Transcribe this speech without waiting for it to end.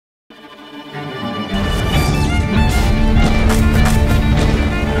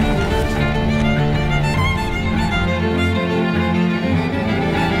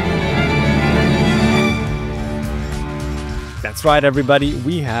That's right, everybody,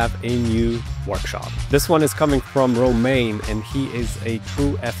 we have a new workshop. This one is coming from Romain, and he is a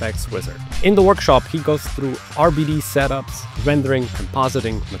true FX wizard. In the workshop, he goes through RBD setups, rendering,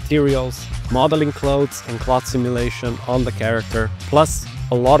 compositing, materials, modeling clothes and cloth simulation on the character, plus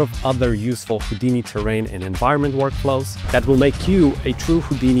a lot of other useful Houdini terrain and environment workflows that will make you a true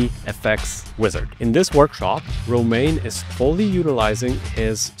Houdini FX wizard. In this workshop, Romain is fully utilizing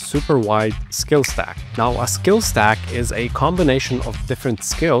his super wide skill stack. Now, a skill stack is a combination of different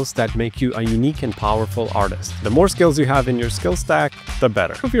skills that make you a unique and powerful artist. The more skills you have in your skill stack, the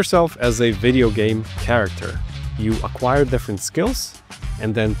better. Think of yourself as a video game character. You acquire different skills,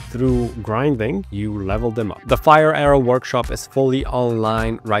 and then through grinding, you level them up. The Fire Arrow workshop is fully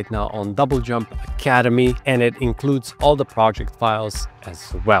online right now on DoubleJump Academy, and it includes all the project files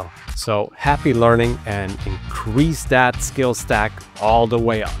as well. So happy learning and increase that skill stack all the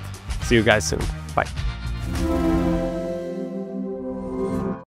way up. See you guys soon. Bye.